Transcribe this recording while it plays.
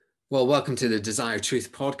Well, welcome to the Desire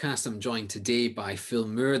Truth podcast. I'm joined today by Phil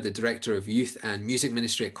Moore, the Director of Youth and Music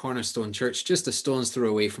Ministry at Cornerstone Church, just a stone's throw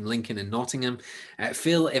away from Lincoln and Nottingham.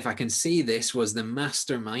 Phil, if I can say this, was the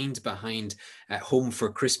mastermind behind Home for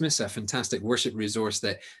Christmas, a fantastic worship resource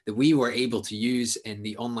that we were able to use in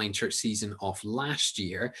the online church season of last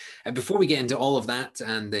year. Before we get into all of that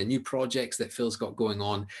and the new projects that Phil's got going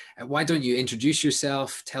on, why don't you introduce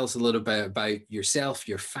yourself, tell us a little bit about yourself,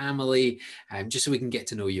 your family, just so we can get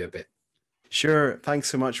to know you a bit. Sure. Thanks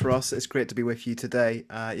so much, Ross. It's great to be with you today.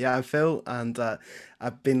 I'm Phil, and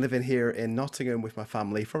I've been living here in Nottingham with my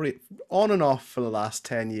family, probably on and off for the last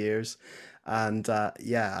 10 years. And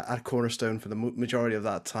at Cornerstone for the majority of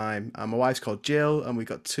that time. My wife's called Jill, and we've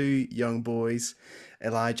got two young boys,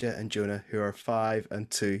 Elijah and Jonah, who are 5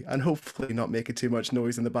 and 2, and hopefully not making too much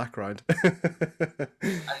noise in the background.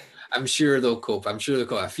 I'm sure they'll cope. I'm sure they'll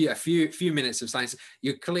cope. A few minutes of silence.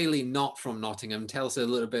 You're clearly not from Nottingham. Tell us a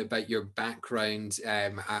little bit about your background.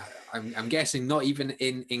 I'm guessing not even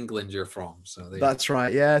in England you're from. So That's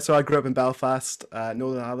right. Yeah. So I grew up in Belfast,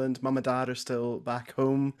 Northern Ireland. Mum and dad are still back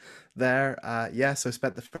home there. So I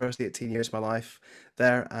spent the first 18 years of my life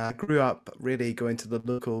there. Grew up really going to the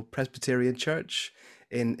local Presbyterian church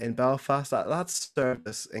in Belfast. That served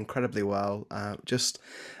us incredibly well. Just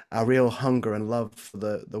a real hunger and love for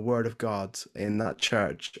the Word of God in that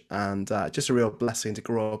church, and just a real blessing to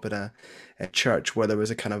grow up in a church where there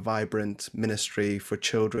was a kind of vibrant ministry for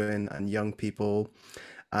children and young people,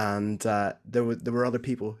 and there were other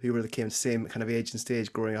people who were the same kind of age and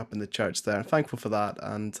stage growing up in the church there. I'm thankful for that,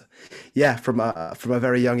 and yeah, from a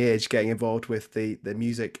very young age, getting involved with the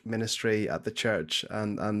music ministry at the church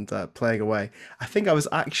and playing away. I think I was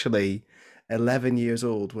actually 11 years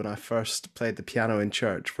old when I first played the piano in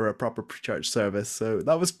church for a proper church service. So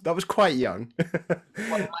that was quite young.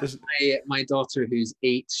 well, There's- my daughter, who's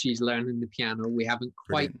 8, she's learning the piano. We haven't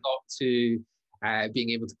quite Brilliant. got to being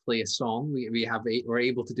able to play a song. We're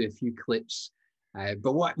able to do a few clips.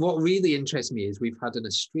 But what really interests me is we've had an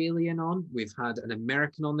Australian on, we've had an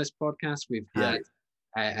American on this podcast, we've Yeah,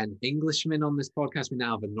 had an Englishman on this podcast. We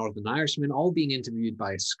now have a Northern Irishman, all being interviewed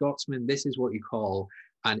by a Scotsman. This is what you call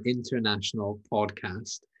an international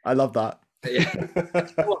podcast. I love that. Yeah.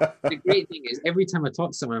 Well, the great thing is every time I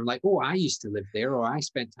talk to someone, I'm like, oh, I used to live there, or I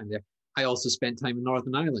spent time there. I also spent time in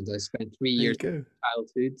Northern Ireland. I spent 3 There you years go. of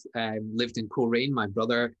childhood, lived in Coleraine. My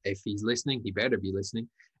brother, if he's listening, he better be listening,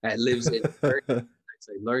 lives in Lurgan,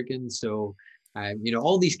 outside Lurgan. So,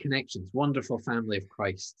 all these connections, wonderful family of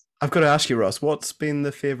Christ. I've got to ask you, Ross, what's been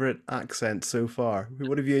the favorite accent so far?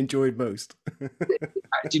 What have you enjoyed most?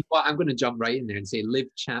 Do you know what? I'm going to jump right in there and say Liv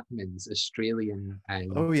Chapman's Australian,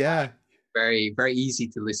 Oh yeah, very, very easy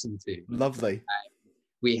to listen to. lovely.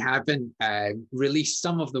 We haven't released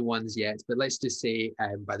some of the ones yet, but let's just say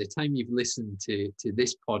by the time you've listened to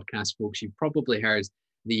this podcast, folks, you've probably heard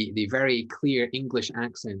the very clear English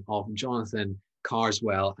accent of Jonathan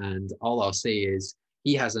Carswell. And all I'll say is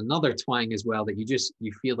he has another twang as well that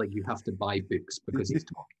you feel like you have to buy books because he's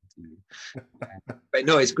talking to you. But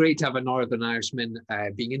no, it's great to have a Northern Irishman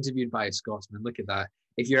being interviewed by a Scotsman. Look at that.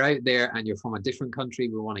 If you're out there and you're from a different country,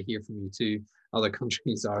 we want to hear from you too. Other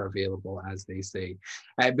countries are available, as they say.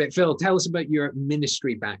 But Phil, tell us about your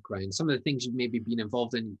ministry background, some of the things you've maybe been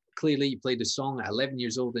involved in. Clearly, you played a song at 11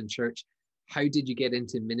 years old in church. How did you get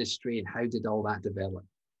into ministry and how did all that develop?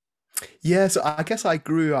 Yeah, so I guess I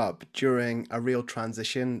grew up during a real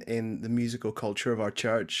transition in the musical culture of our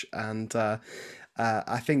church, and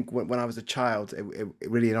I think when I was a child, it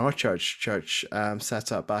really in our church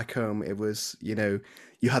set up back home, it was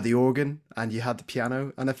you had the organ and you had the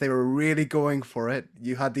piano, and if they were really going for it,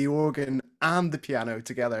 you had the organ and the piano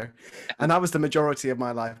together, and that was the majority of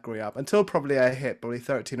my life growing up until probably I hit probably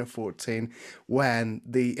 13 or 14 when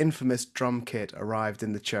the infamous drum kit arrived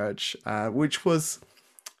in the church, which was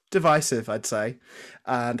divisive, I'd say,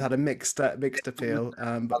 and had a mixed appeal.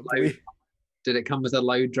 Did it come with a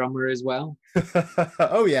loud drummer as well?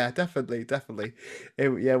 Oh yeah, definitely.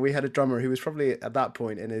 Yeah, we had a drummer who was probably at that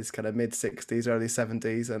point in his kind of mid 60s, early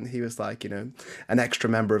 70s, and he was like, an extra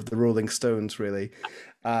member of the Rolling Stones, really,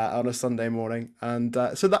 on a Sunday morning. And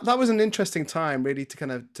so that was an interesting time, really, to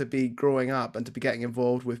kind of to be growing up and to be getting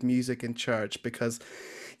involved with music in church because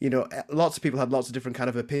lots of people had lots of different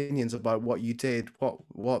kind of opinions about what you did,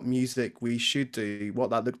 what music we should do,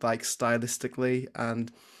 what that looked like stylistically,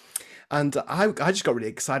 and I just got really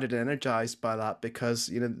excited and energized by that because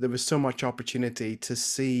there was so much opportunity to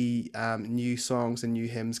see new songs and new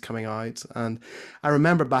hymns coming out. And I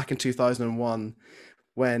remember back in 2001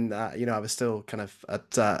 when I was still kind of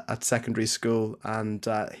at secondary school, and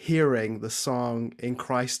hearing the song "In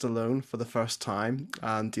Christ Alone" for the first time.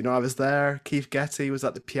 And I was there. Keith Getty was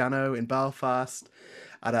at the piano in Belfast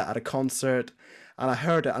at a concert, and I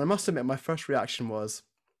heard it. And I must admit, my first reaction was,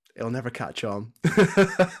 "It'll never catch on,"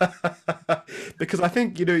 because I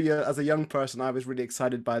think as a young person, I was really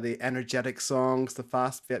excited by the energetic songs, the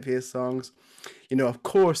fast-paced songs. Of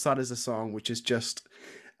course, that is a song which is just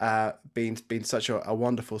been such a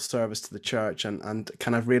wonderful service to the church, and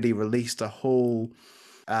kind of really released a whole,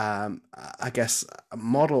 I guess, a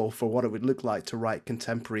model for what it would look like to write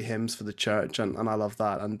contemporary hymns for the church, and I love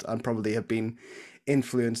that, and probably have been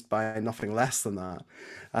influenced by nothing less than that,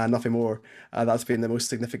 nothing more. That's been the most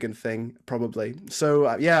significant thing, probably.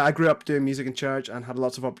 So yeah, I grew up doing music in church and had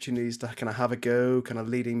lots of opportunities to kind of have a go, kind of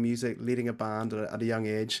leading music, leading a band at a young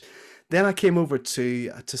age. Then I came over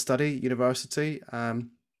to study university.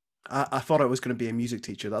 I thought I was going to be a music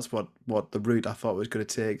teacher. That's what the route I thought I was going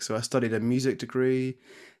to take. So I studied a music degree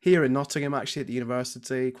here in Nottingham, actually, at the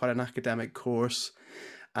university, quite an academic course.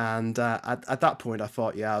 And at that point, I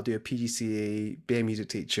thought, yeah, I'll do a PGCE, be a music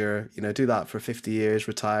teacher, do that for 50 years,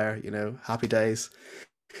 retire, happy days.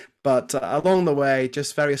 But along the way,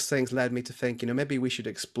 just various things led me to think, maybe we should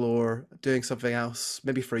explore doing something else,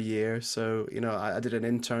 maybe for a year. So, I did an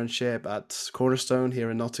internship at Cornerstone here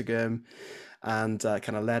in Nottingham, and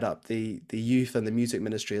kind of led up the youth and the music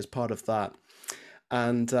ministry as part of that.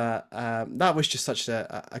 And that was just such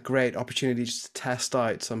a great opportunity just to test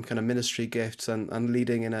out some kind of ministry gifts, and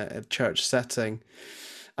leading in a church setting.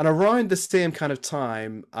 And around the same kind of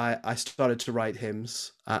time, I started to write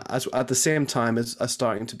hymns, as at the same time as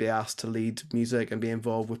starting to be asked to lead music and be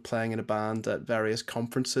involved with playing in a band at various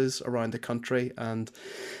conferences around the country. And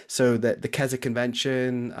so the Keswick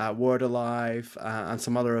Convention, Word Alive, and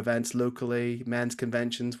some other events locally, men's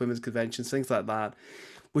conventions, women's conventions, things like that,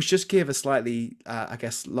 which just gave a slightly, I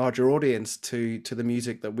guess, larger audience to the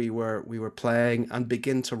music that we were playing, and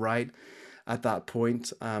begin to write at that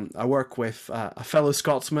point. I work with a fellow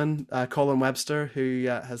Scotsman, Colin Webster, who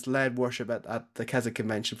has led worship at the Keswick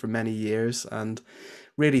Convention for many years, and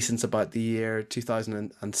really since about the year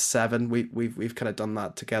 2007, we've kind of done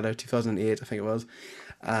that together. 2008, I think it was.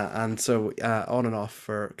 And so on and off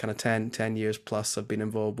for kind of 10 years plus, I've been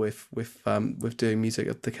involved with doing music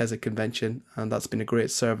at the Keswick Convention, and that's been a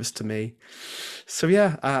great service to me. So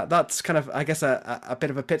yeah, that's kind of, I guess, a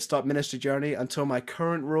bit of a pit stop ministry journey until my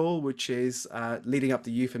current role, which is leading up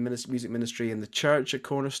the youth and music ministry in the church at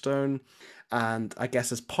Cornerstone. And I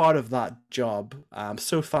guess as part of that job, I'm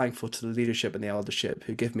so thankful to the leadership and the eldership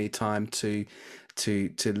who give me time to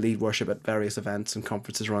lead worship at various events and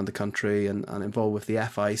conferences around the country, and involved with the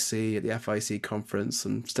FIC at the FIC conference,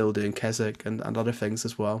 and still doing Keswick and other things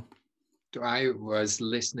as well. I was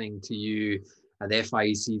listening to you at the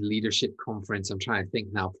FIEC Leadership Conference. I'm trying to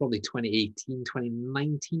think now, probably 2018,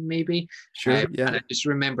 2019, maybe. Sure, And yeah. I just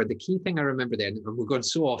remember the key thing I remember there, and we're going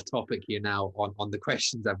so off topic here now on the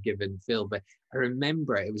questions I've given Phil, but I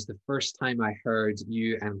remember it was the first time I heard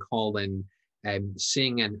you and Colin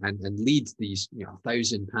sing and lead these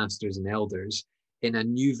 1,000 pastors and elders in a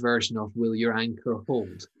new version of Will Your Anchor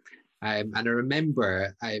Hold? And I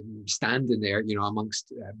remember standing there,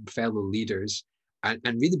 amongst fellow leaders, and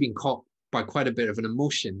really being caught by quite a bit of an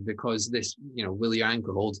emotion, because this, Will Your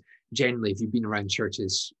Anchor Hold, generally, if you've been around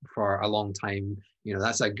churches for a long time,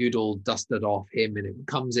 that's a good old dusted off hymn, and it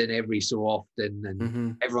comes in every so often, and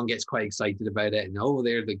Hmm. everyone gets quite excited about it, and oh,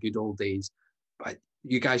 they're the good old days. But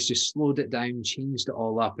you guys just slowed it down, changed it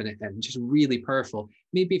all up, and just really powerful.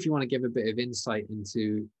 Maybe if you want to give a bit of insight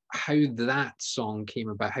into how that song came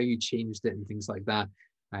about, how you changed it and things like that.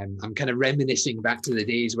 I'm kind of reminiscing back to the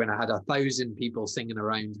days when I had 1,000 people singing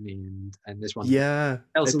around me, and this one. Yeah,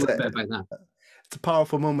 Tell us a it's little bit a, about that. it's a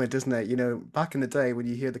powerful moment, isn't it? Back in the day when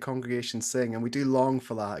you hear the congregation sing, and we do long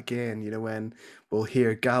for that again, when we'll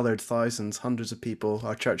hear gathered thousands, hundreds of people,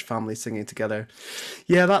 our church family singing together.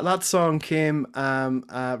 Yeah, that song came,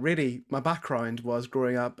 really, my background was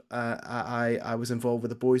growing up, I was involved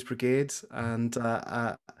with the Boys Brigade, and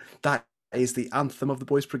that is the anthem of the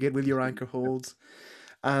Boys Brigade, Will Your Anchor Hold.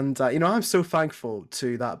 And I'm so thankful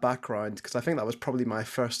to that background, because I think that was probably my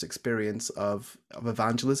first experience of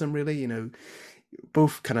evangelism, really.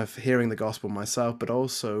 Both kind of hearing the gospel myself, but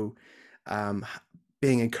also um,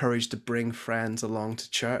 being encouraged to bring friends along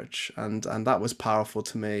to church, and that was powerful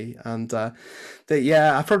to me. And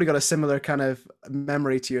yeah, I've probably got a similar kind of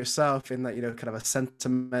memory to yourself, in that kind of a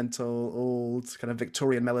sentimental old kind of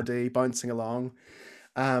Victorian melody bouncing along.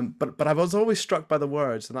 But I was always struck by the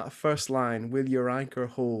words, and that first line, "Will your anchor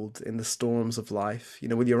hold in the storms of life?"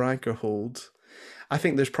 Will your anchor hold? I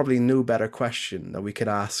think there's probably no better question that we could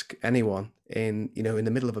ask anyone in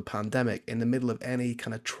the middle of a pandemic, in the middle of any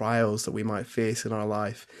kind of trials that we might face in our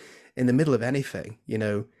life, in the middle of anything,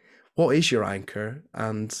 what is your anchor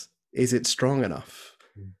and is it strong enough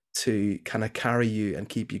Mm. to kind of carry you and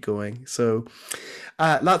keep you going? So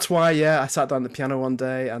that's why, yeah, I sat down at the piano one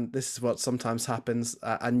day, and this is what sometimes happens.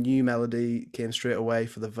 A new melody came straight away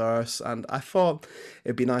for the verse, and I thought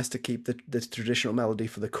it'd be nice to keep the traditional melody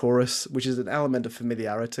for the chorus, which is an element of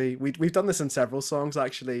familiarity. We've done this in several songs,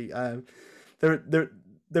 actually. There, there,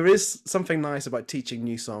 there is something nice about teaching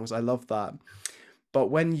new songs. I love that. But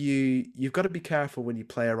when you've got to be careful when you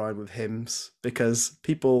play around with hymns, because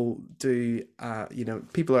people do,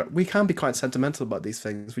 we can be quite sentimental about these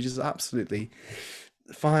things, which is absolutely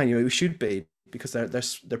fine. We should be, because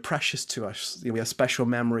they're precious to us. We have special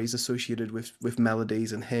memories associated with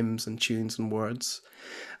melodies and hymns and tunes and words.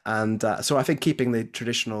 And so I think keeping the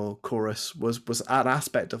traditional chorus was an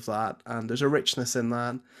aspect of that, and there's a richness in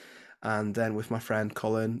that. And then with my friend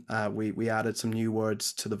Colin, we added some new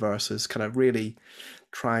words to the verses, kind of really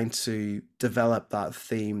trying to develop that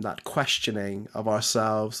theme, that questioning of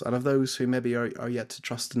ourselves and of those who maybe are yet to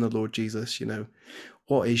trust in the Lord Jesus.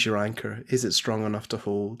 What is your anchor? Is it strong enough to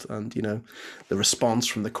hold? And the response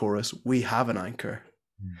from the chorus, we have an anchor,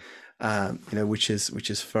 which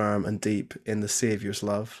is firm and deep in the Saviour's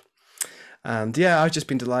love. And yeah, I've just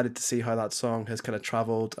been delighted to see how that song has kind of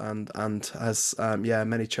traveled and has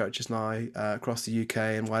many churches now across the UK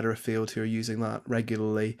and wider afield who are using that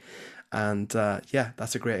regularly. And yeah,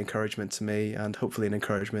 that's a great encouragement to me, and hopefully an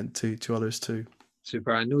encouragement to others too.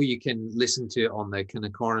 Super. I know you can listen to it on the kind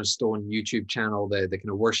of Cornerstone YouTube channel, the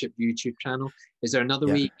kind of worship YouTube channel. Is there another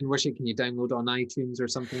way Yeah. you can worship? Can you download on iTunes or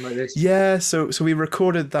something like this? Yeah, so we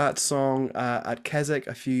recorded that song at Keswick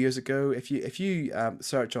a few years ago. If you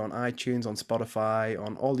search on iTunes, on Spotify,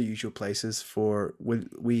 on all the usual places for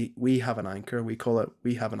we have an anchor, we call it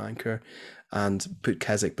We Have an Anchor, and put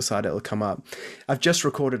Keswick beside it, it'll come up. I've just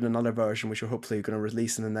recorded another version, which we're hopefully going to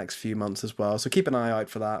release in the next few months as well. So keep an eye out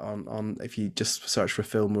for that on if you just search for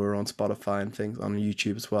Fillmore on Spotify and things on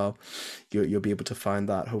YouTube as well. You'll be able to find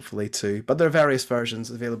that hopefully too. But there are various versions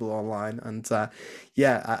available online, and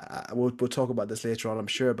we'll talk about this later on, I'm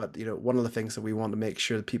sure. But one of the things that we want to make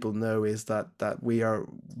sure that people know is that we are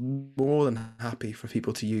more than happy for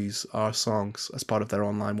people to use our songs as part of their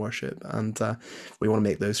online worship, and we want to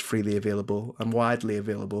make those freely available and widely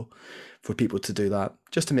available for people to do that,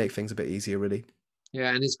 just to make things a bit easier, really.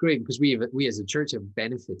 Yeah, and it's great because we as a church have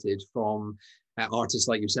benefited from artists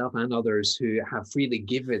like yourself and others who have freely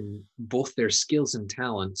given both their skills and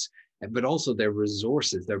talents, but also their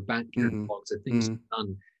resources, their back Mm, catalogs, the things mm.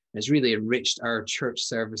 done. Has really enriched our church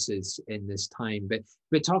services in this time.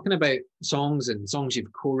 But talking about songs and songs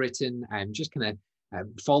you've co-written, and just kind of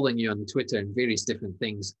following you on Twitter and various different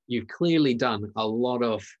things, you've clearly done a lot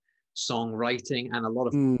of songwriting and a lot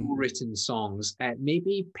of Mm. written songs.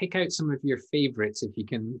 Maybe pick out some of your favorites if you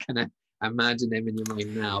can kind of imagine them in your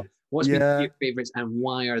mind now. What's been your Yeah. favorites, and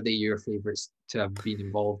why are they your favorites to have been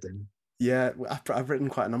involved in? Yeah, I've written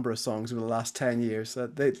quite a number of songs over the last 10 years.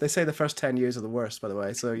 They say the first 10 years are the worst, by the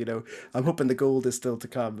way. So, I'm hoping the gold is still to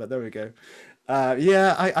come, but there we go.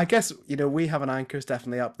 Yeah, I guess, We Have an Anchor is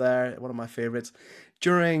definitely up there, one of my favorites.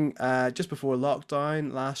 During, just before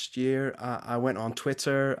lockdown last year, I went on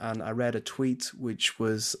Twitter and I read a tweet which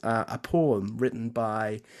was a poem written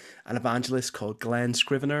by an evangelist called Glenn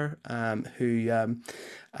Scrivener, who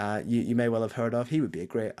you may well have heard of. He would be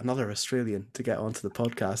another Australian to get onto the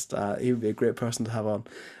podcast. He would be a great person to have on.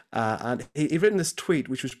 And he written this tweet,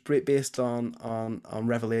 which was based on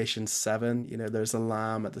Revelation 7. There's a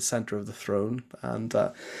lamb at the center of the throne, and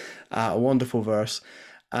a wonderful verse.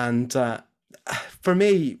 And for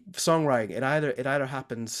me, songwriting, it either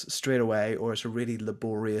happens straight away, or it's a really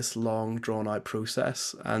laborious, long, drawn out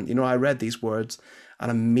process. And I read these words,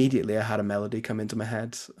 and immediately I had a melody come into my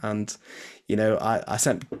head. And I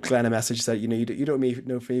sent Glenn a message, said, you don't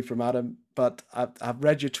know me from Adam, but I've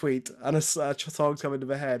read your tweet, and a song's come into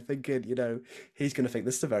my head, thinking, he's going to think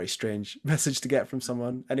this is a very strange message to get from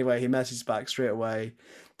someone. Anyway, he messaged back straight away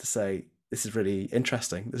to say, this is really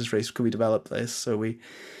interesting. This is really, could we develop this? So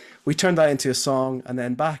we turned that into a song, and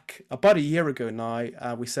then back about a year ago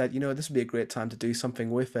now, we said, this would be a great time to do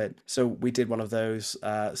something with it. So we did one of those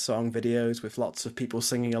song videos with lots of people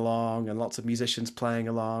singing along and lots of musicians playing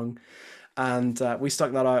along, and we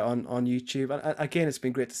stuck that out on YouTube. And again, it's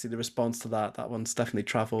been great to see the response to that. That one's definitely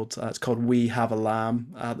travelled. It's called "We Have a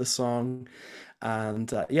Lamb," the song,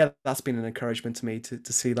 and yeah, that's been an encouragement to me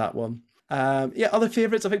to see that one. Yeah, other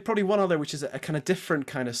favorites. I think probably one other, which is a kind of different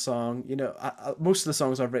kind of song. Most of the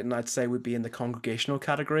songs I've written, I'd say, would be in the congregational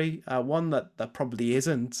category. One that probably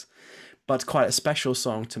isn't, but quite a special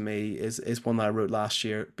song to me is one that I wrote last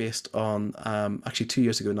year, based on actually 2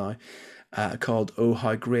 years ago now, called "Oh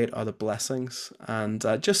How Great Are the Blessings." And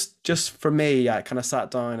just for me, I kind of sat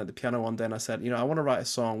down at the piano one day and I said, I want to write a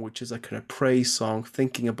song which is a kind of praise song,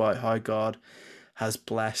 thinking about how God has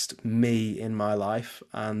blessed me in my life.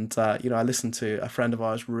 And I listened to a friend of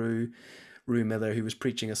ours, Rue Miller, who was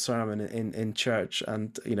preaching a sermon in church.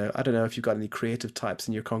 And I don't know if you've got any creative types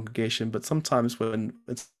in your congregation, but sometimes when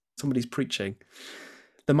somebody's preaching,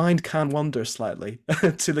 the mind can wander slightly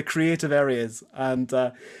to the creative areas. And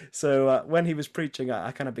so when he was preaching,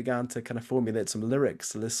 I kind of began to kind of formulate some lyrics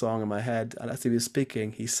to this song in my head. And as he was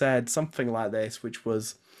speaking, he said something like this, which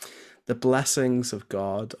was, "The blessings of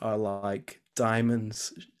God are like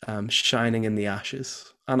diamonds shining in the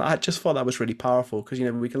ashes." And I just thought that was really powerful because,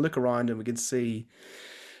 we can look around and we can see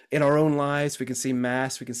in our own lives, we can see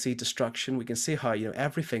mess, we can see destruction, we can see how,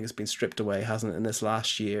 everything has been stripped away, hasn't it, in this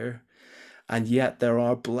last year? And yet there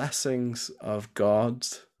are blessings of God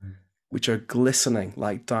which are glistening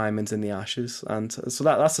like diamonds in the ashes. And so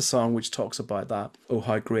that's a song which talks about that. Oh,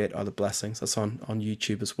 how great are the blessings. That's on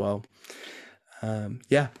YouTube as well.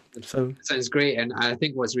 Yeah, so sounds great. And I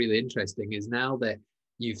think what's really interesting is, now that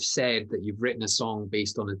you've said that you've written a song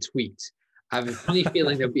based on a tweet, I have a funny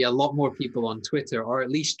feeling there'll be a lot more people on Twitter, or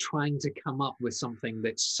at least trying to come up with something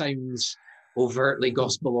that sounds overtly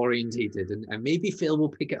gospel orientated, and maybe Phil will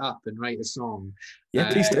pick it up and write a song.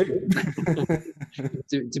 Yeah, please do.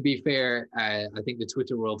 To be fair, I think the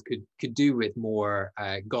Twitter world could do with more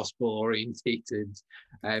gospel orientated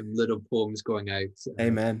little poems going out.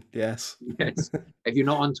 Amen. Yes. Yes. If you're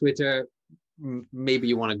not on Twitter, maybe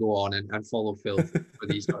you want to go on and follow Phil for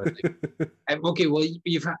these sort of things. Okay, well,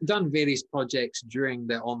 you've done various projects during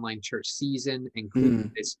the online church season,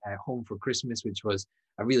 including this Home for Christmas, which was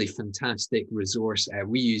a really fantastic resource.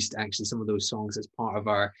 We used actually some of those songs as part of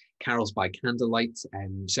our Carols by Candlelight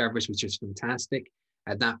service, which was fantastic.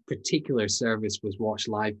 That particular service was watched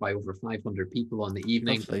live by over 500 people on the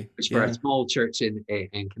evening, Lovely. which for a small church in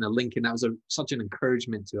kind of Lincoln, that was such an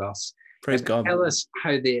encouragement to us. Praise God. Tell us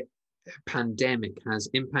how the pandemic has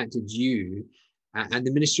impacted you and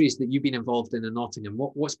the ministries that you've been involved in Nottingham.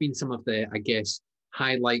 What's been some of the, I guess,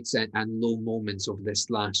 highlights and low moments over this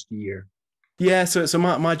last year? Yeah, so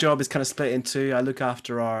my job is kind of split in two. I look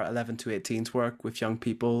after our 11 to 18s work with young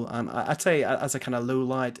people, and I'd say as a kind of low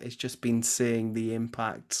light, it's just been seeing the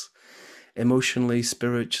impacts emotionally,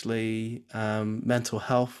 spiritually, mental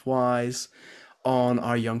health wise on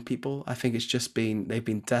our young people. I think they've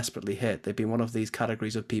been desperately hit. They've been one of these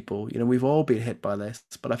categories of people. We've all been hit by this,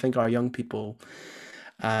 but I think our young people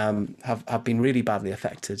have been really badly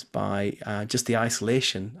affected by just the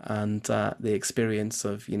isolation and the experience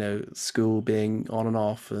of school being on and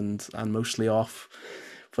off and mostly off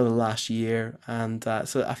for the last year. And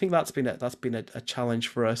so I think that's been a challenge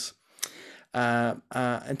for us.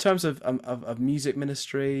 In terms of music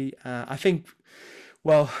ministry, I think,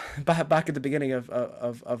 well, back at the beginning of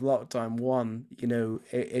lockdown one,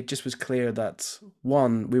 it just was clear that,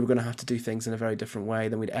 one, we were going to have to do things in a very different way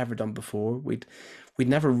than we'd ever done before. We'd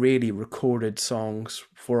never really recorded songs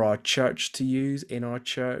for our church to use in our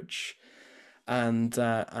church, and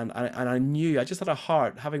I knew, I just had a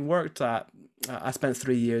heart, having worked I spent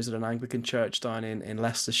 3 years at an Anglican church down in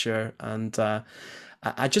Leicestershire, and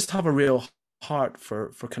I just have a real heart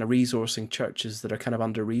for kind of resourcing churches that are kind of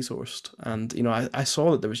under-resourced. And I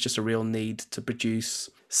saw that there was just a real need to produce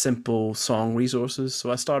simple song resources, so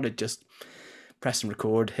I started just pressing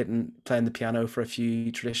record, playing the piano for a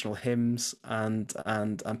few traditional hymns, and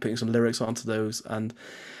putting some lyrics onto those, and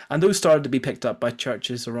those started to be picked up by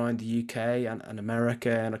churches around the UK and America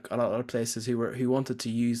and a lot of other places who wanted to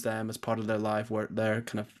use them as part of their live work, their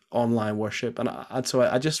kind of online worship, and so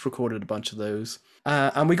I just recorded a bunch of those.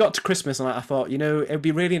 And we got to Christmas, and I thought, it'd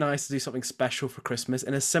be really nice to do something special for Christmas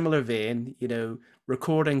in a similar vein,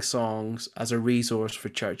 recording songs as a resource for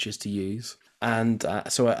churches to use. And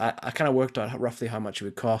so I kind of worked out roughly how much it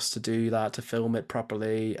would cost to do that, to film it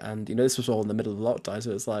properly. And, this was all in the middle of lockdown.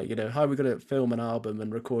 So it's like, how are we going to film an album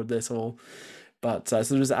and record this all? But so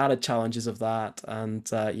there was added challenges of that. And,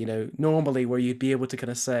 normally where you'd be able to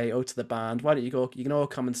kind of say, to the band, why don't you go, you can all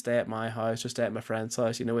come and stay at my house or stay at my friend's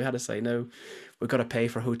house. We had to say, no, we've got to pay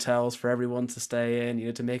for hotels for everyone to stay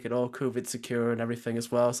in, to make it all COVID secure and everything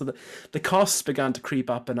as well. So the costs began to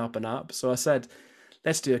creep up and up and up. So I said,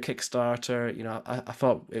 let's do a Kickstarter. You know, I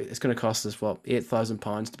thought it's going to cost us what,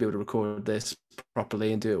 £8,000 to be able to record this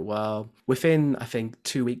properly and do it well. Within, I think,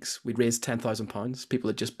 2 weeks, we'd raised £10,000. People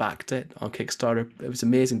had just backed it on Kickstarter. It was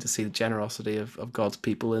amazing to see the generosity of God's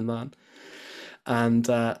people in that. And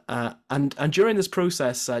during this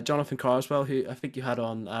process, Jonathan Carswell, who I think you had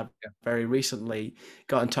on very recently,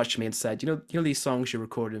 got in touch with me and said, you know these songs you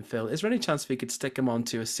recorded and Phil, is there any chance we could stick them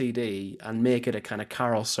onto a CD and make it a kind of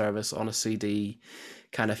carol service on a CD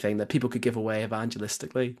kind of thing that people could give away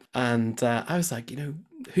evangelistically? And I was like,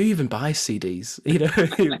 who even buys CDs?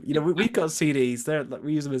 We've got CDs.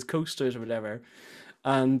 We use them as coasters or whatever.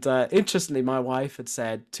 And interestingly, my wife had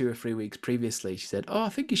said 2 or 3 weeks previously, she said, "Oh, I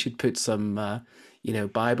think you should put some,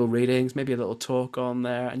 Bible readings, maybe a little talk on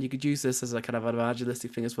there, and you could use this as a kind of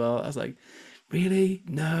evangelistic thing as well." I was like, "Really?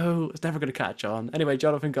 No, it's never going to catch on." Anyway,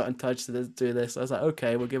 Jonathan got in touch to do this. I was like,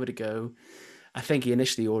 "Okay, we'll give it a go." I think he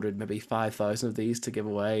initially ordered maybe 5,000 of these to give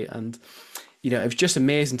away, and it was just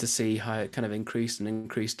amazing to see how it kind of increased and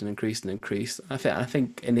increased and increased and increased. I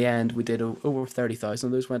think in the end we did over 30,000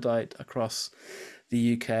 of those went out across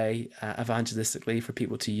the UK evangelistically for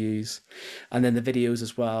people to use, and then the videos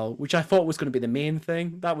as well, which I thought was going to be the main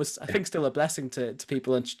thing. That was, I think, still a blessing to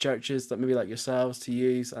people and churches that maybe like yourselves to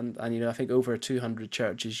use, and I think over 200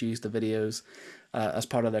 churches used the videos as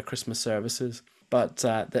part of their Christmas services. But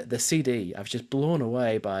the CD, I was just blown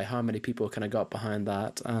away by how many people kind of got behind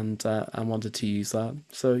that and wanted to use that.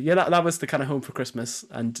 So yeah, that was the kind of home for Christmas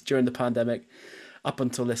and during the pandemic up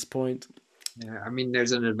until this point. Yeah, I mean,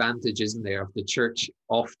 there's an advantage, isn't there, of the church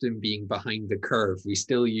often being behind the curve. We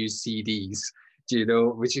still use CDs,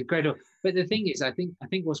 which is incredible. But the thing is, I think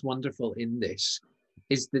what's wonderful in this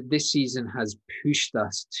is that this season has pushed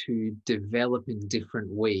us to develop in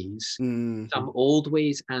different ways, some old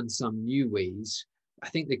ways and some new ways. I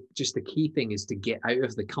think that just the key thing is to get out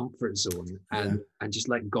of the comfort zone and just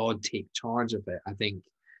let God take charge of it. I think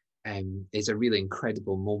is a really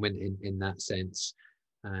incredible moment in that sense.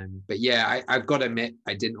 But yeah, I've got to admit,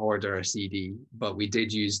 I didn't order a CD, but we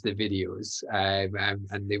did use the videos,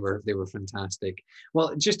 and they were fantastic.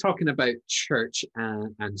 Well, just talking about church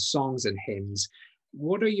and songs and hymns,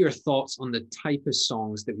 what are your thoughts on the type of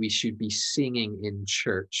songs that we should be singing in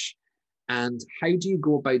church? And how do you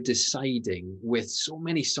go about deciding, with so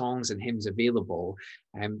many songs and hymns available?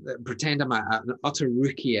 Pretend I'm an utter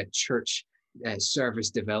rookie at church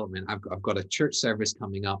service development. I've got a church service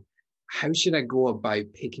coming up. How should I go about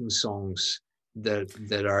picking songs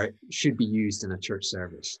that should be used in a church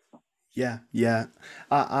service? Yeah.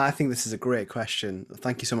 I think this is a great question.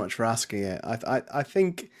 Thank you so much for asking it. I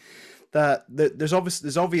think that there's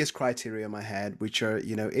obvious criteria in my head, which are,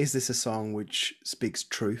 is this a song which speaks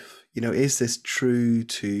truth? Is this true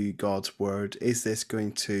to God's word? Is this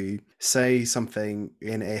going to say something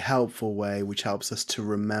in a helpful way, which helps us to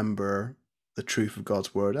remember the truth of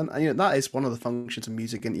God's word? And that is one of the functions of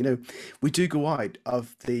music. And we do go out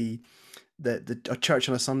of the church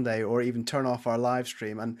on a Sunday, or even turn off our live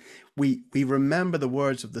stream, and we remember the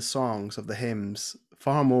words of the songs of the hymns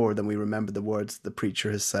far more than we remember the words the preacher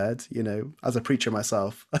has said. As a preacher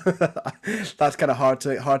myself, that's kind of hard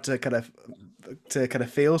to kind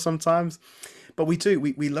of feel sometimes. But we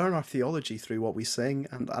learn our theology through what we sing,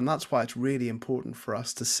 and that's why it's really important for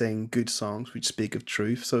us to sing good songs which speak of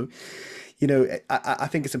truth. So I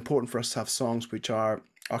think it's important for us to have songs which are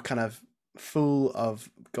kind of full of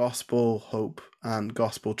gospel hope and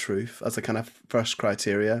gospel truth as a kind of first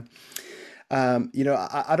criteria.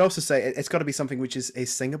 I'd also say it's got to be something which is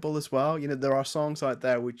singable as well. There are songs out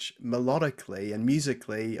there which melodically and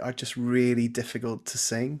musically are just really difficult to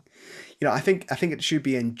sing. I think it should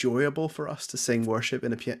be enjoyable for us to sing worship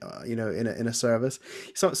in a service.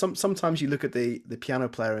 Sometimes you look at the piano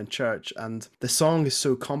player in church, and the song is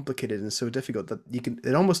so complicated and so difficult that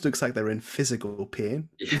it almost looks like they're in physical pain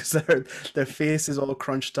because their face is all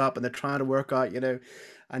crunched up and they're trying to work out,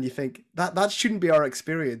 and you think that shouldn't be our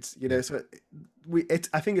experience, So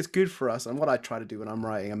I think it's good for us. And what I try to do when I'm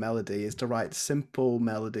writing a melody is to write simple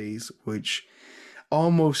melodies which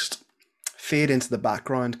almost fade into the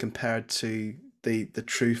background compared to the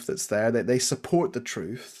truth that's there. They support the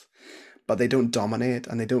truth, but they don't dominate,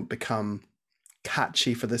 and they don't become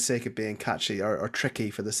catchy for the sake of being catchy, or tricky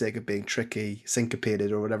for the sake of being tricky,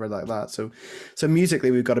 syncopated or whatever like that. So musically,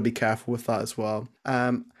 we've got to be careful with that as well.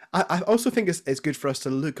 I also think it's good for us to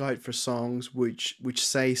look out for songs which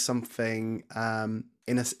say something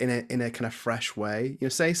in a kind of fresh way.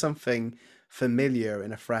 Say something familiar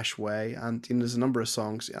in a fresh way. And there's a number of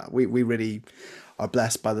songs. We really are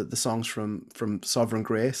blessed by the songs from Sovereign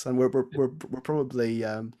Grace, and we're probably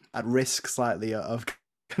at risk slightly of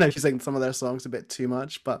kind of using some of their songs a bit too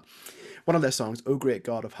much, but one of their songs, "O Great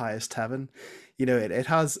God of Highest Heaven," it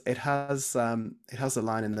has a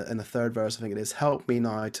line in the third verse, I think it is, "Help me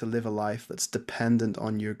now to live a life that's dependent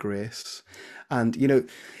on your grace." And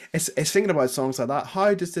it's thinking about songs like that.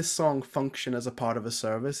 How does this song function as a part of a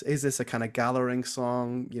service? Is this a kind of gathering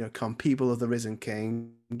song? Come people of the risen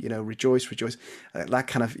King, rejoice, rejoice. That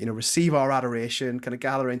kind of, receive our adoration, kind of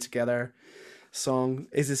gathering together song.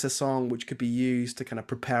 Is this a song which could be used to kind of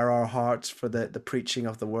prepare our hearts for the preaching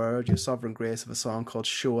of the word? Your Sovereign Grace of a song called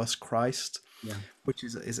 "Show Us Christ," Yeah. which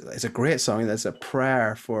is a great song. There's a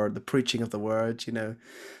prayer for the preaching of the word,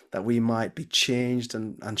 that we might be changed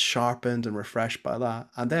and sharpened and refreshed by that.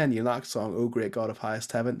 And then that song, "O Great God of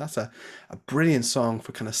Highest Heaven," that's a brilliant song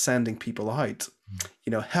for kind of sending people out.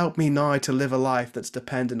 Help me now to live a life that's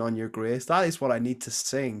dependent on your grace. That is what I need to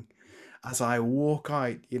sing as I walk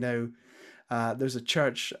out. There's a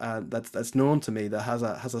church that's known to me that has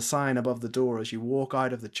a sign above the door as you walk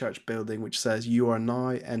out of the church building which says, "You are now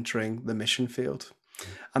entering the mission field."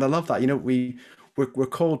 And I love that. We're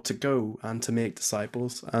called to go and to make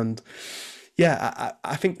disciples. And yeah,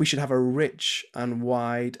 I think we should have a rich and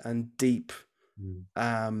wide and deep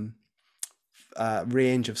Mm.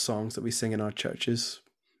 range of songs that we sing in our churches.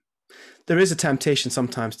 There is a temptation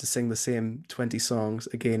sometimes to sing the same 20 songs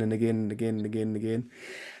again and again and again and again and again.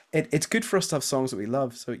 It's good for us to have songs that we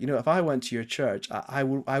love. So, if I went to your church, I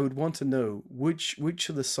would want to know which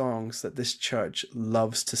are the songs that this church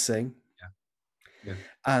loves to sing. Yeah. Yeah.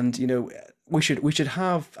 And, we should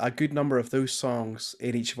have a good number of those songs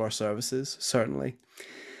in each of our services, certainly.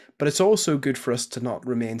 But it's also good for us to not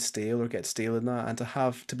remain stale or get stale in that, and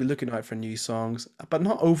to be looking out for new songs, but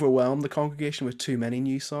not overwhelm the congregation with too many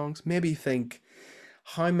new songs. Maybe think,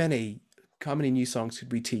 how many new songs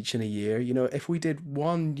could we teach in a year? If we did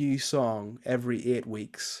one new song every 8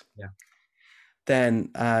 weeks, Yeah.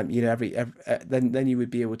 then then you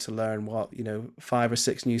would be able to learn 5 or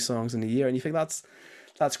 6 new songs in a year, and you think that's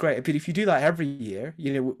great. But if you do that every year,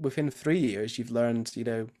 within 3 years, you've learned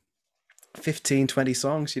 15, 20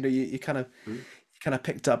 songs. You kind of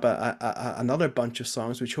picked up another bunch of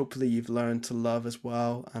songs which hopefully you've learned to love as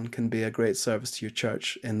well, and can be a great service to your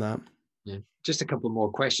church in that. Yeah, just a couple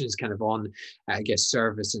more questions kind of on, I guess,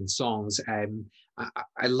 service and songs.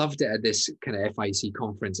 I loved it at this kind of FIC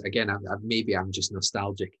conference. Again, maybe I'm just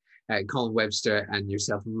nostalgic. Colin Webster and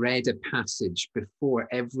yourself read a passage before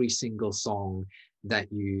every single song that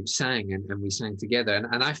you sang, and we sang together.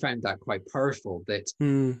 And I found that quite powerful, that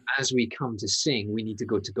as we come to sing, we need to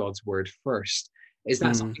go to God's word first. Is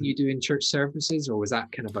that something you do in church services, or was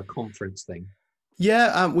that kind of a conference thing?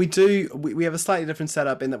 Yeah, we do. We have a slightly different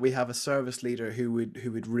setup in that we have a service leader who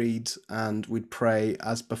would read and would pray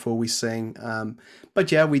as before we sing.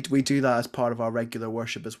 But yeah, we do that as part of our regular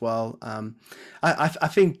worship as well. I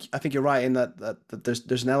think you're right in that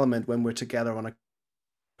there's an element when we're together on a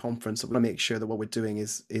conference that we want to make sure that what we're doing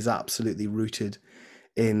is absolutely rooted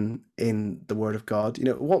in the Word of God.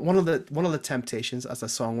 One of the temptations as a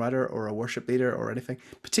songwriter or a worship leader or anything,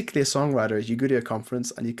 particularly a songwriter, is you go to a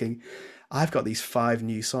conference and I've got these 5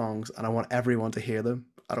 new songs and I want everyone to hear them.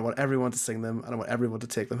 I don't want everyone to sing them. I don't want everyone to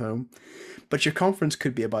take them home. But your conference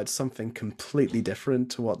could be about something completely different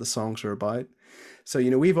to what the songs are about. So,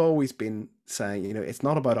 we've always been saying, it's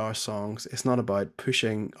not about our songs. It's not about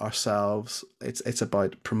pushing ourselves. It's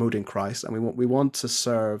about promoting Christ. And we want to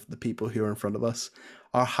serve the people who are in front of us.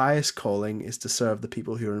 Our highest calling is to serve the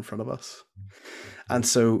people who are in front of us. And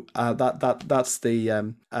so that's the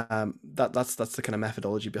kind of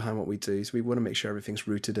methodology behind what we do. So we want to make sure everything's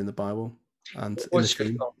rooted in the Bible and What's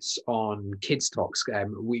your thoughts on kids talks?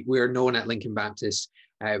 We're known at Lincoln Baptist.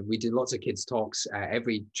 We do lots of kids talks.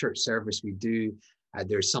 Every church service we do,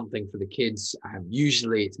 there's something for the kids.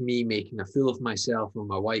 Usually it's me making a fool of myself, or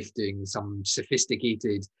my wife doing some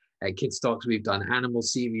sophisticated kids talks. We've done animal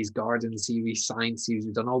series, garden series, science series.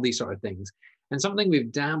 We've done all these sort of things. And something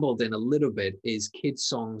we've dabbled in a little bit is kids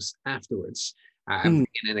songs afterwards. Bringing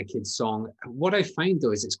in a kids song. What I find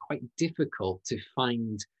though is it's quite difficult to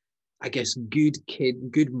find, I guess, good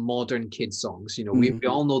modern kid songs. We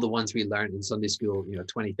all know the ones we learned in Sunday school,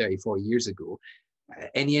 20, 30, 40 years ago.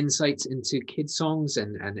 Any insights into kids songs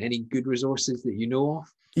and any good resources that you know of?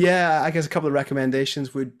 Yeah, I guess a couple of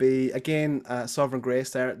recommendations would be, again, Sovereign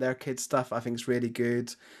Grace. Their kids stuff I think is really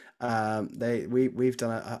good. We've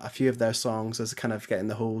done a few of their songs as kind of getting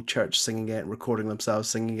the whole church singing it, recording themselves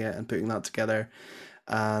singing it, and putting that together.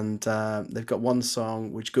 and they've got one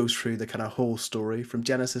song which goes through the kind of whole story from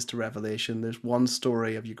Genesis to Revelation. There's one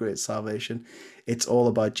story of your great salvation. It's all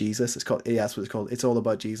about Jesus. It's called, yeah, that's what it's called. It's all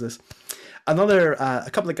about Jesus. Another, a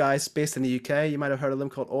couple of guys based in the UK, you might have heard of them,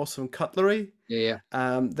 called Awesome Cutlery. Yeah,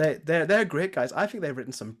 They're great guys. I think they've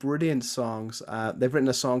written some brilliant songs. They've written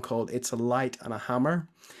a song called "It's a Light and a Hammer,"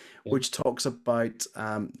 yeah. which talks about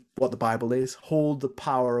what the Bible is. Hold the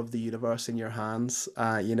power of the universe in your hands,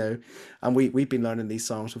 And we've been learning these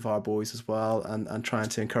songs with our boys as well, and trying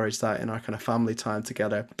to encourage that in our kind of family time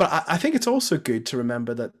together. But I think it's also good to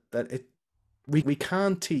remember that we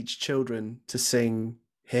can teach children to sing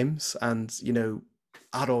hymns and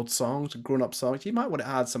adult songs, grown up songs. You might want to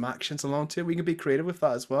add some actions along to it. We can be creative with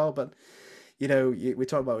that as well. But we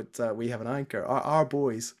talk about We Have an Anchor. Our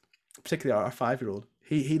boys, particularly our 5-year-old,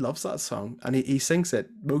 he loves that song, and he sings it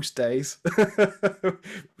most days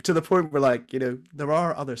to the point where, like, there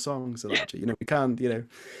are other songs of that. We can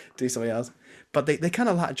do something else, but they kind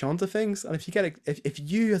of latch onto things. And if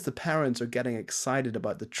you as the parents are getting excited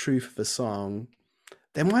about the truth of a song,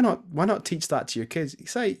 then why not teach that to your kids? You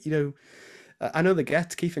say, I know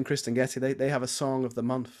Keith and Kristen Getty, they have a song of the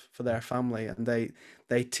month for their family, and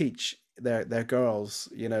they teach their girls,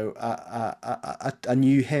 a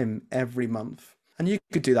new hymn every month. And you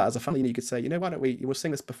could do that as a family. You could say, why don't we'll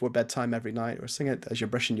sing this before bedtime every night, or sing it as you're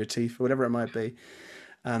brushing your teeth, or whatever it might be.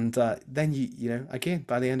 And then again,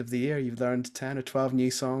 by the end of the year, you've learned 10 or 12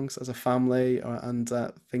 new songs as a family, and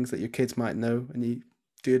things that your kids might know, and you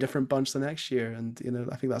do a different bunch the next year. And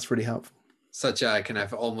I think that's really helpful. Such a kind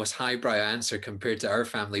of almost highbrow answer compared to our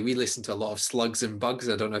family. We listen to a lot of Slugs and Bugs.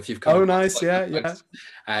 I don't know if you've come. Oh, nice, yeah.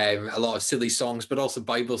 A lot of silly songs, but also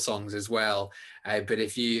Bible songs as well. But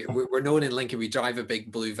we're known in Lincoln, we drive a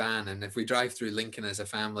big blue van, and if we drive through Lincoln as a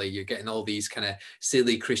family, you're getting all these kind of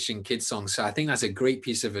silly Christian kids songs. So I think that's a great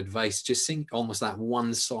piece of advice. Just sing almost that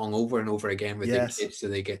one song over and over again with the kids, so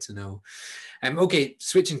they get to know. Okay,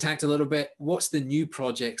 switching tact a little bit. What's the new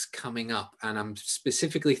projects coming up? And I'm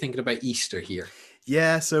specifically thinking about Easter here.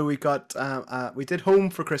 Yeah, so we did Home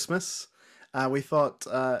for Christmas. We thought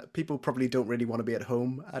people probably don't really want to be at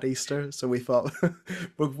home at Easter, so we thought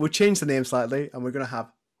we'll change the name slightly, and we're going to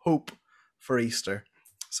have Hope for Easter.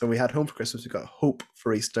 So we had Home for Christmas, we've got Hope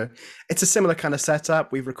for Easter. It's a similar kind of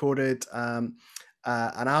setup. We've recorded an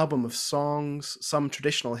album of songs, some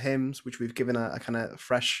traditional hymns, which we've given a kind of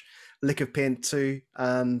fresh lick of paint to,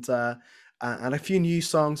 and a few new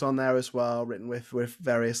songs on there as well, written with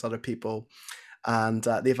various other people. And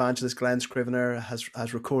the evangelist Glenn Scrivener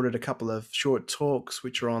has recorded a couple of short talks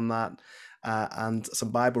which are on that, and some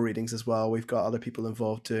Bible readings as well. We've got other people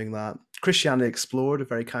involved doing that. Christianity Explored have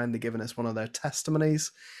very kindly given us one of their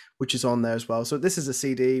testimonies, which is on there as well. So this is a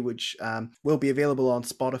CD which will be available on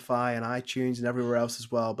Spotify and iTunes and everywhere else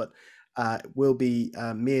as well, but will be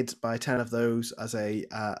made by 10 of those as a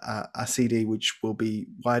CD, which will be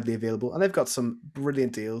widely available. And they've got some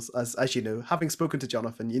brilliant deals, as you know, having spoken to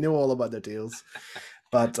Jonathan, you know all about their deals.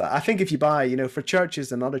 But I think if you buy, for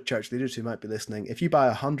churches and other church leaders who might be listening, if you buy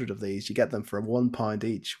 100 of these, you get them for £1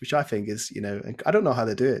 each, which I think is, I don't know how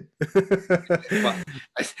they do it. Well,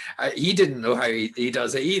 he didn't know how he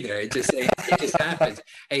does it either. It just happens.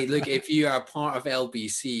 Hey, look, if you are part of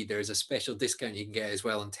LBC, there's a special discount you can get as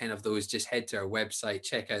well on 10 of those. Just head to our website,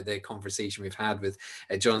 check out the conversation we've had with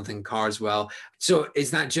Jonathan Carswell. So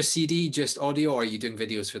is that just CD, just audio, or are you doing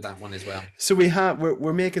videos for that one as well? So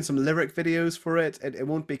we're making some lyric videos for it. It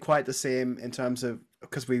won't be quite the same in terms of,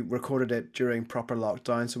 because we recorded it during proper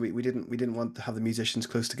lockdown, so we didn't want to have the musicians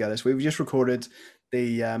close together. So we just recorded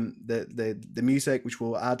the music, which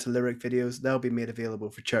we'll add to lyric videos. They'll be made available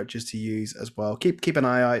for churches to use as well. Keep an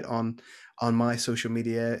eye out on my social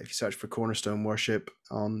media. If you search for Cornerstone Worship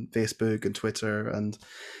on Facebook and Twitter and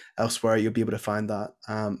elsewhere, you'll be able to find that,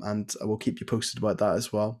 and I will keep you posted about that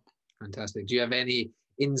as well. Fantastic. Do you have any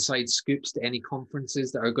inside scoops to any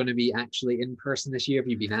conferences that are going to be actually in person this year? Have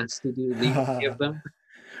you been asked to do any of them?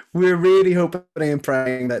 We're really hoping and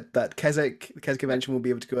praying that Keswick convention will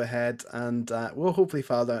be able to go ahead, and we'll hopefully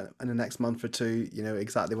find out in the next month or two,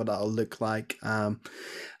 exactly what that'll look like. Given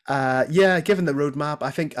the roadmap,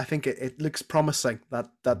 I think it looks promising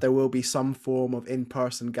that there will be some form of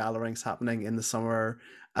in-person gatherings happening in the summer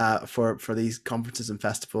for these conferences and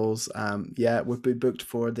festivals. We've been booked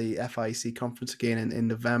for the FIEC conference again in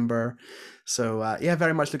November. So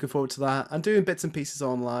very much looking forward to that. I'm doing bits and pieces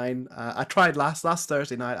online. I tried last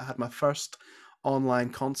Thursday night. I had my first online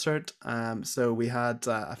concert. So we had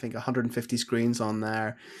I think 150 screens on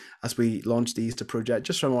there as we launched the Easter project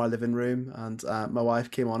just from our living room, and my wife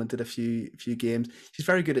came on and did a few games. She's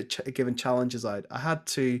very good at giving challenges out. I had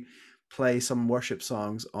to play some worship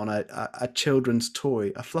songs on a children's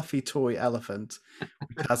toy, a fluffy toy elephant,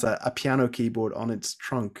 which has a piano keyboard on its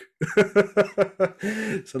trunk.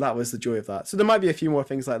 So that was the joy of that. So there might be a few more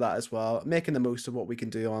things like that as well, making the most of what we can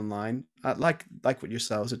do online, like what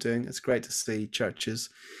yourselves are doing. It's great to see churches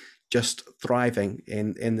just thriving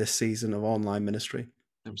in this season of online ministry.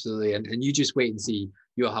 Absolutely. And you just wait and see.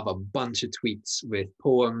 You'll have a bunch of tweets with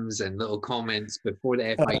poems and little comments before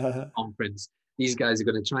the FI conference. These guys are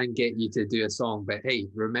going to try and get you to do a song. But hey,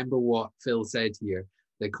 remember what Phil said here.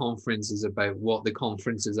 The conference is about what the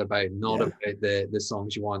conference is about, not about the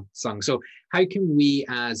songs you want sung. So how can we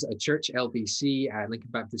as a church, LBC, Lincoln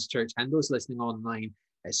Baptist Church, and those listening online,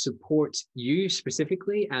 support you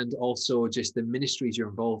specifically, and also just the ministries you're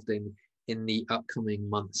involved in the upcoming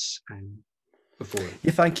months before?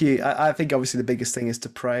 Yeah, thank you. I think obviously the biggest thing is to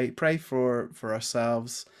pray for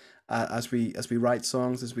ourselves as we write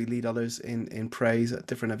songs, as we lead others in praise at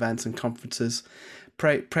different events and conferences.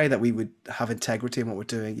 Pray that we would have integrity in what we're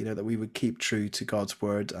doing, you know, that we would keep true to God's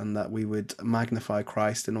word, and that we would magnify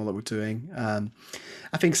Christ in all that we're doing.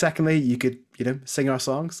 I think secondly, you could, you know, sing our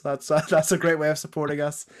songs. That's a great way of supporting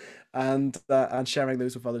us, and sharing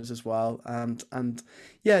those with others as well. And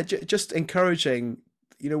yeah, just encouraging.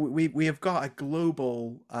 You know, we have got a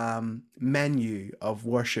global menu of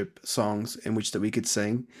worship songs in which that we could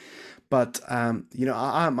sing, but you know,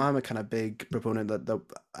 I'm a kind of big proponent that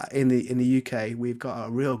in the UK we've got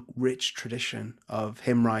a real rich tradition of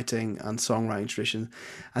hymn writing and songwriting tradition,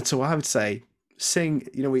 and so I would say sing.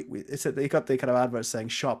 You know, they got the kind of advert saying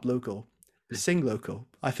shop local, sing local.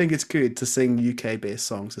 I think it's good to sing UK based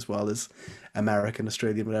songs as well as American,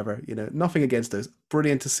 Australian, whatever. You know, nothing against those.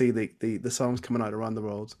 Brilliant to see the songs coming out around the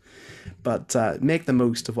world, but make the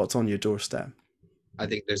most of what's on your doorstep. I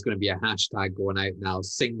think there's going to be a hashtag going out now,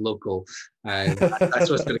 sing local. That's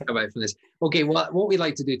what's going to come out from this. Okay, well, what we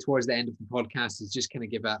like to do towards the end of the podcast is just kind of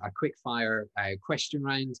give a quick fire question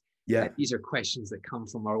round. Yeah. These are questions that come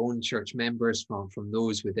from our own church members, from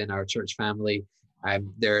those within our church family.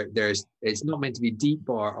 It's not meant to be deep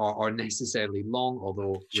or necessarily long,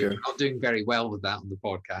 although we're not doing very well with that on the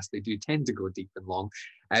podcast. They do tend to go deep and long,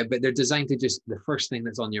 but they're designed to just the first thing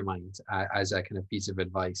that's on your mind as a kind of piece of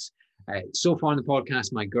advice. So far on the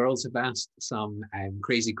podcast, my girls have asked some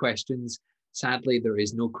crazy questions. Sadly, there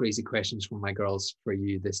is no crazy questions from my girls for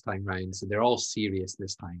you this time round, so they're all serious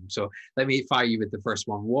this time. So let me fire you with the first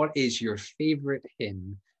one. What is your favorite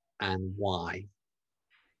hymn and why?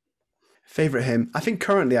 Favorite hymn? I think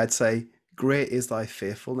currently I'd say "Great is Thy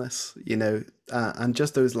faithfulness." You know, and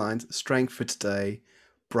just those lines: "Strength for today,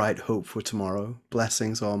 bright hope for tomorrow,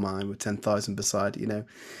 blessings all mine with 10,000 beside." You know,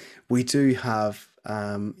 we do have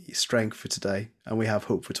strength for today, and we have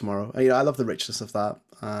hope for tomorrow. You know, I love the richness of that.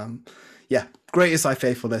 Yeah, great is Thy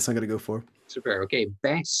faithfulness. I'm going to go for. Super. Okay,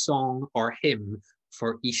 best song or hymn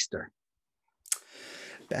for Easter?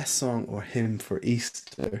 Best song or hymn for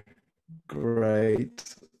Easter?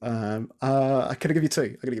 Great. I could give you two.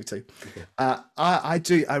 I'm gonna give you two. Okay.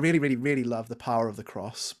 I really, really, really love "The Power of the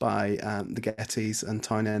Cross" by the Gettys and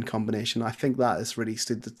Townend combination. I think that has really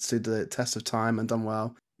stood the test of time and done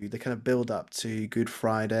well. The kind of build up to Good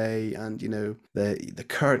Friday, and you know, the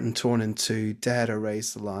curtain torn in two, dead are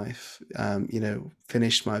raised to life. You know,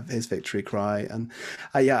 finished his victory cry, and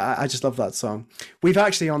I just love that song. We've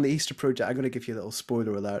actually, on the Easter project, I'm going to give you a little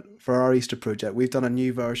spoiler alert for our Easter project. We've done a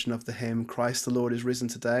new version of the hymn "Christ the Lord is risen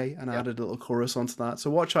today," and added a little chorus onto that. So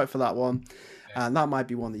watch out for that one. And that might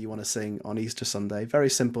be one that you want to sing on Easter Sunday. Very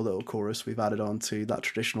simple little chorus we've added on to that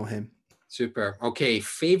traditional hymn. Super. Okay,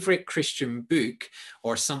 favorite Christian book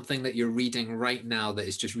or something that you're reading right now that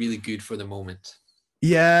is just really good for the moment?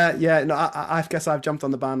 Yeah. No, I guess I've jumped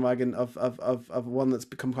on the bandwagon of one that's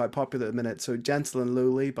become quite popular at the minute. So "Gentle and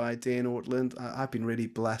Lowly" by Dane Ortland. I've been really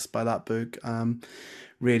blessed by that book.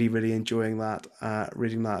 Really, really enjoying that.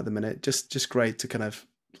 Reading that at the minute. Just great to kind of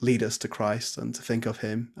lead us to Christ and to think of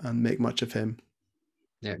Him and make much of Him.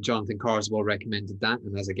 Yeah, Jonathan Carswell recommended that,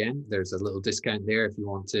 and as again, there's a little discount there if you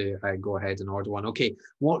want to go ahead and order one. Okay,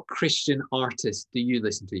 what Christian artists do you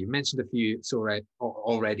listen to? You mentioned a few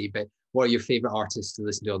already, but what are your favorite artists to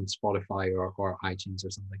listen to on Spotify or iTunes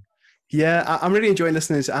or something? Yeah, I'm really enjoying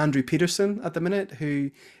listening to Andrew Peterson at the minute,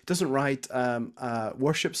 who doesn't write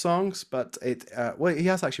worship songs, but well, he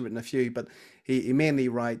has actually written a few, but he mainly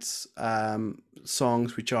writes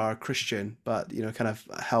songs which are Christian, but you know, kind of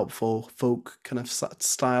helpful folk kind of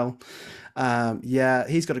style. Yeah,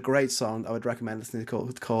 he's got a great song I would recommend listening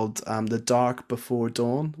to called "The Dark Before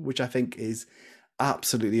Dawn," which I think is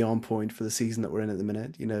absolutely on point for the season that we're in at the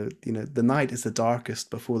minute. The night is the darkest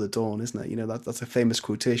before the dawn, isn't it? That's a famous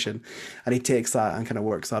quotation, and he takes that and kind of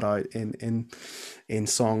works that out in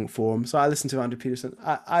song form. So I listen to Andrew Peterson.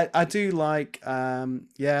 I do like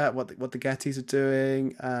what the Gettys are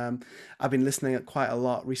doing. I've been listening quite a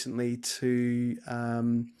lot recently to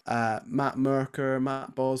Matt Merker,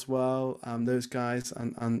 Matt Boswell, those guys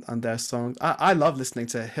and their songs. I love listening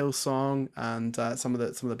to Hillsong and some of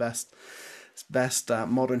the best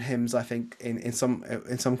modern hymns, I think, in some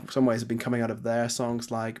ways have been coming out of their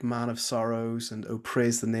songs, like Man of Sorrows and Oh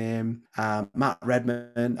Praise the Name. Matt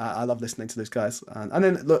Redman, I love listening to those guys. And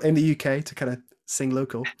then look, in the UK, to kind of sing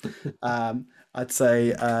local, I'd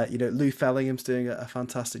say Lou Fellingham's doing a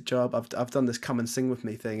fantastic job. I've done this come and sing with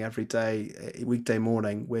me thing every day, weekday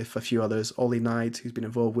morning, with a few others. Ollie Knight, who's been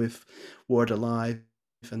involved with Word Alive,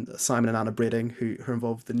 and Simon and Anna Brading, who are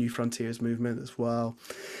involved with the New Frontiers movement as well.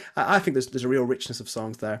 I think there's a real richness of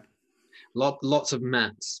songs there. Lots of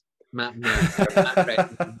Matts. Matt Mercer, Matt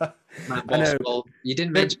Redman, Matt Boswell. You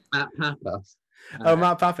didn't mention Matt Papa. Oh,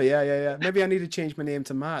 Matt Papa, yeah. Maybe I need to change my name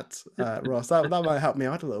to Matt, Ross. That might help me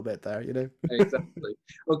out a little bit there, Exactly.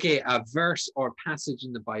 Okay, a verse or passage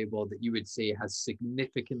in the Bible that you would say has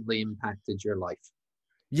significantly impacted your life.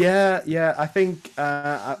 Yeah. I think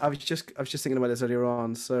I was just thinking about this earlier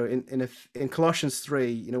on. So in Colossians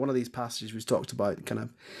 3, one of these passages we talked about kind of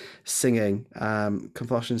singing,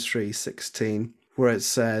 Colossians 3:16, where it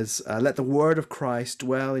says, "Let the word of Christ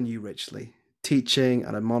dwell in you richly, teaching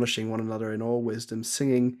and admonishing one another in all wisdom,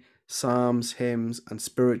 singing psalms, hymns, and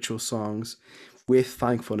spiritual songs with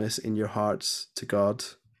thankfulness in your hearts to God.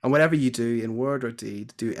 And whatever you do in word or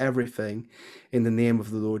deed, do everything in the name of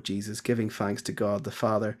the Lord Jesus, giving thanks to God the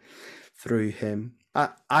Father through him."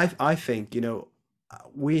 I think,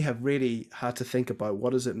 we have really had to think about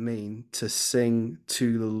what does it mean to sing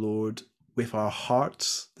to the Lord with our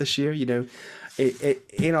hearts this year.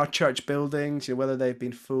 In our church buildings, whether they've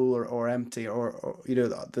been full or empty, or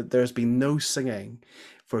there's been no singing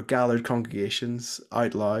for gathered congregations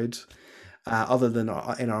out loud, other than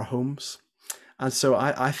in our homes. And so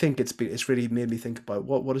I think it's really made me think about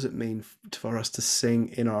what does it mean for us to sing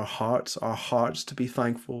in our hearts to be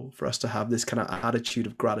thankful, for us to have this kind of attitude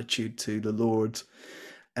of gratitude to the Lord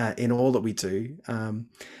in all that we do, and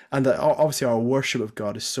that obviously our worship of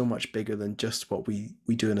God is so much bigger than just what we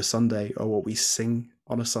do on a Sunday or what we sing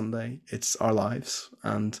on a Sunday. It's our lives,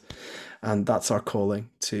 and that's our calling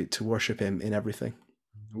to worship Him in everything.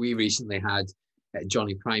 We recently had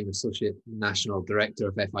Johnny Prime, Associate National Director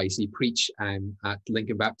of FIC, preach at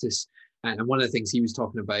Lincoln Baptist. And one of the things he was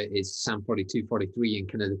talking about is Psalm 42:43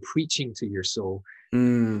 and kind of the preaching to your soul.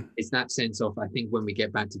 It's that sense of, I think when we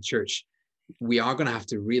get back to church, we are going to have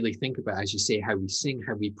to really think about, as you say, how we sing,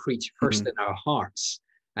 how we preach first in our hearts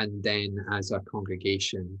and then as a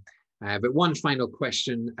congregation. But one final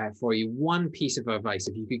question for you, one piece of advice,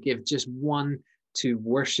 if you could give just one to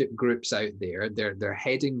worship groups out there. They're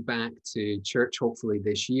heading back to church hopefully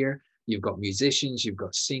this year. You've got musicians, you've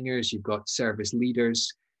got singers, you've got service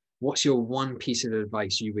leaders. What's your one piece of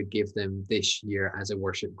advice you would give them this year as a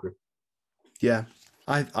worship group? Yeah,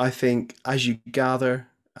 I think as you gather,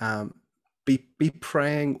 be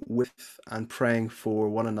praying with and praying for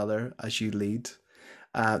one another as you lead.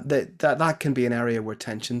 That can be an area where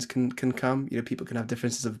tensions can come. People can have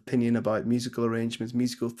differences of opinion about musical arrangements,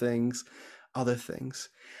 musical things, other things.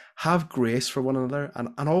 Have grace for one another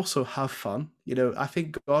and also have fun. I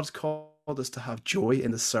think God's called us to have joy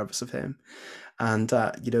in the service of Him. And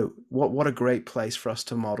what a great place for us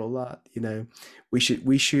to model that. We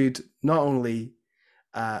should not only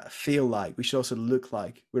feel like, we should also look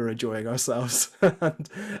like we're enjoying ourselves and,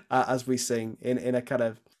 as we sing in a kind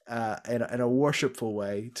of in a worshipful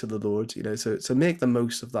way to the Lord. So make the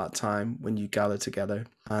most of that time when you gather together,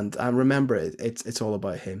 and remember it's all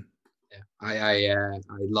about Him. Yeah,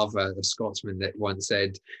 I love a Scotsman that once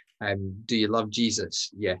said, "Do you love Jesus?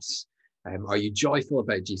 Yes. Are you joyful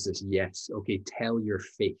about Jesus? Yes. Okay, tell your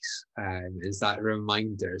face." Is that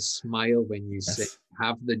reminder? Smile when you sing.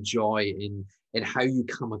 Have the joy in how you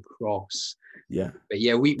come across. Yeah. But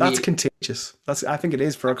yeah, that's contagious. I think it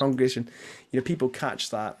is for our congregation. People catch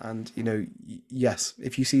that, and yes,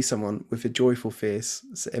 if you see someone with a joyful face,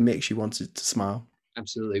 it makes you want to smile.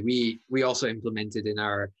 Absolutely. We also implemented in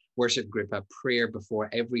our worship group a prayer before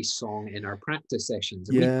every song in our practice sessions.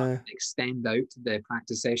 And we extend out the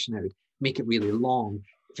practice session out, make it really long.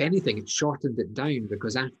 If anything, it shortened it down,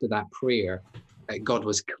 because after that prayer, God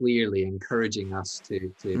was clearly encouraging us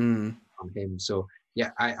to on Him. So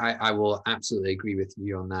yeah, I will absolutely agree with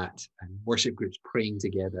you on that. And worship groups praying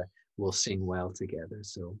together we'll sing well together.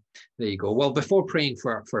 So there you go. Well, before praying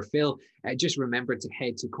for Phil, just remember to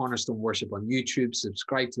head to Cornerstone Worship on YouTube,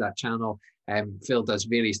 subscribe to that channel. Phil does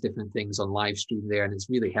various different things on live stream there, and it's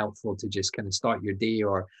really helpful to just kind of start your day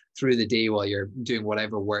or through the day while you're doing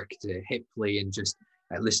whatever work to hit play and just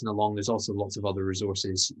listen along. There's also lots of other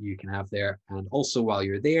resources you can have there. And also while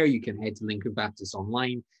you're there, you can head to Lincoln Baptist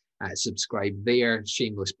Online, subscribe there,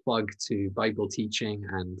 shameless plug to Bible teaching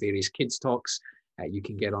and various kids talks you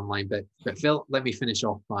can get online. But Phil, let me finish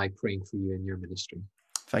off by praying for you in your ministry.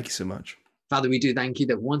 Thank you so much. Father, we do thank you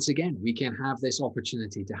that once again, we can have this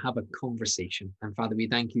opportunity to have a conversation. And Father, we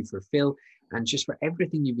thank you for Phil and just for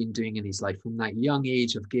everything you've been doing in his life from that young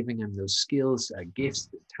age of giving him those skills, gifts,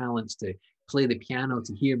 talents to play the piano,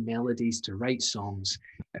 to hear melodies, to write songs.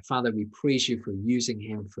 Father, we praise you for using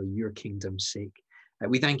him for your kingdom's sake.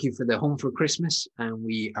 We thank you for the Home for Christmas, and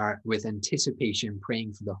we are with anticipation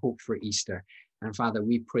praying for the Hope for Easter. And Father,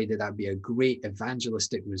 we pray that that be a great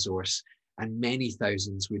evangelistic resource, and many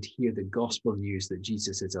thousands would hear the gospel news that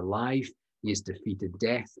Jesus is alive, he has defeated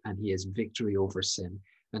death, and he has victory over sin.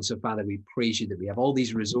 And so, Father, we praise you that we have all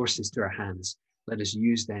these resources to our hands. Let us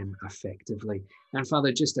use them effectively. And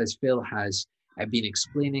Father, just as Phil has been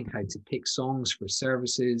explaining how to pick songs for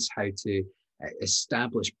services, how to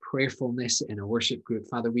establish prayerfulness in a worship group,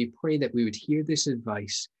 Father, we pray that we would hear this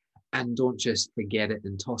advice and don't just forget it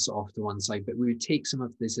and toss it off to one side, but we would take some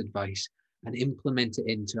of this advice and implement it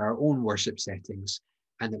into our own worship settings,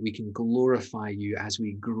 and that we can glorify you as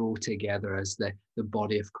we grow together as the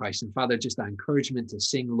body of Christ. And Father, just that encouragement to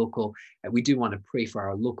sing local. We do want to pray for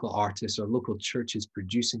our local artists or local churches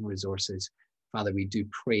producing resources. Father, we do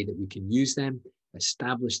pray that we can use them,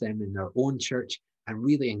 establish them in our own church, and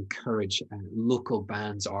really encourage local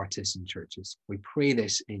bands, artists, and churches. We pray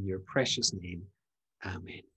this in your precious name. Amen.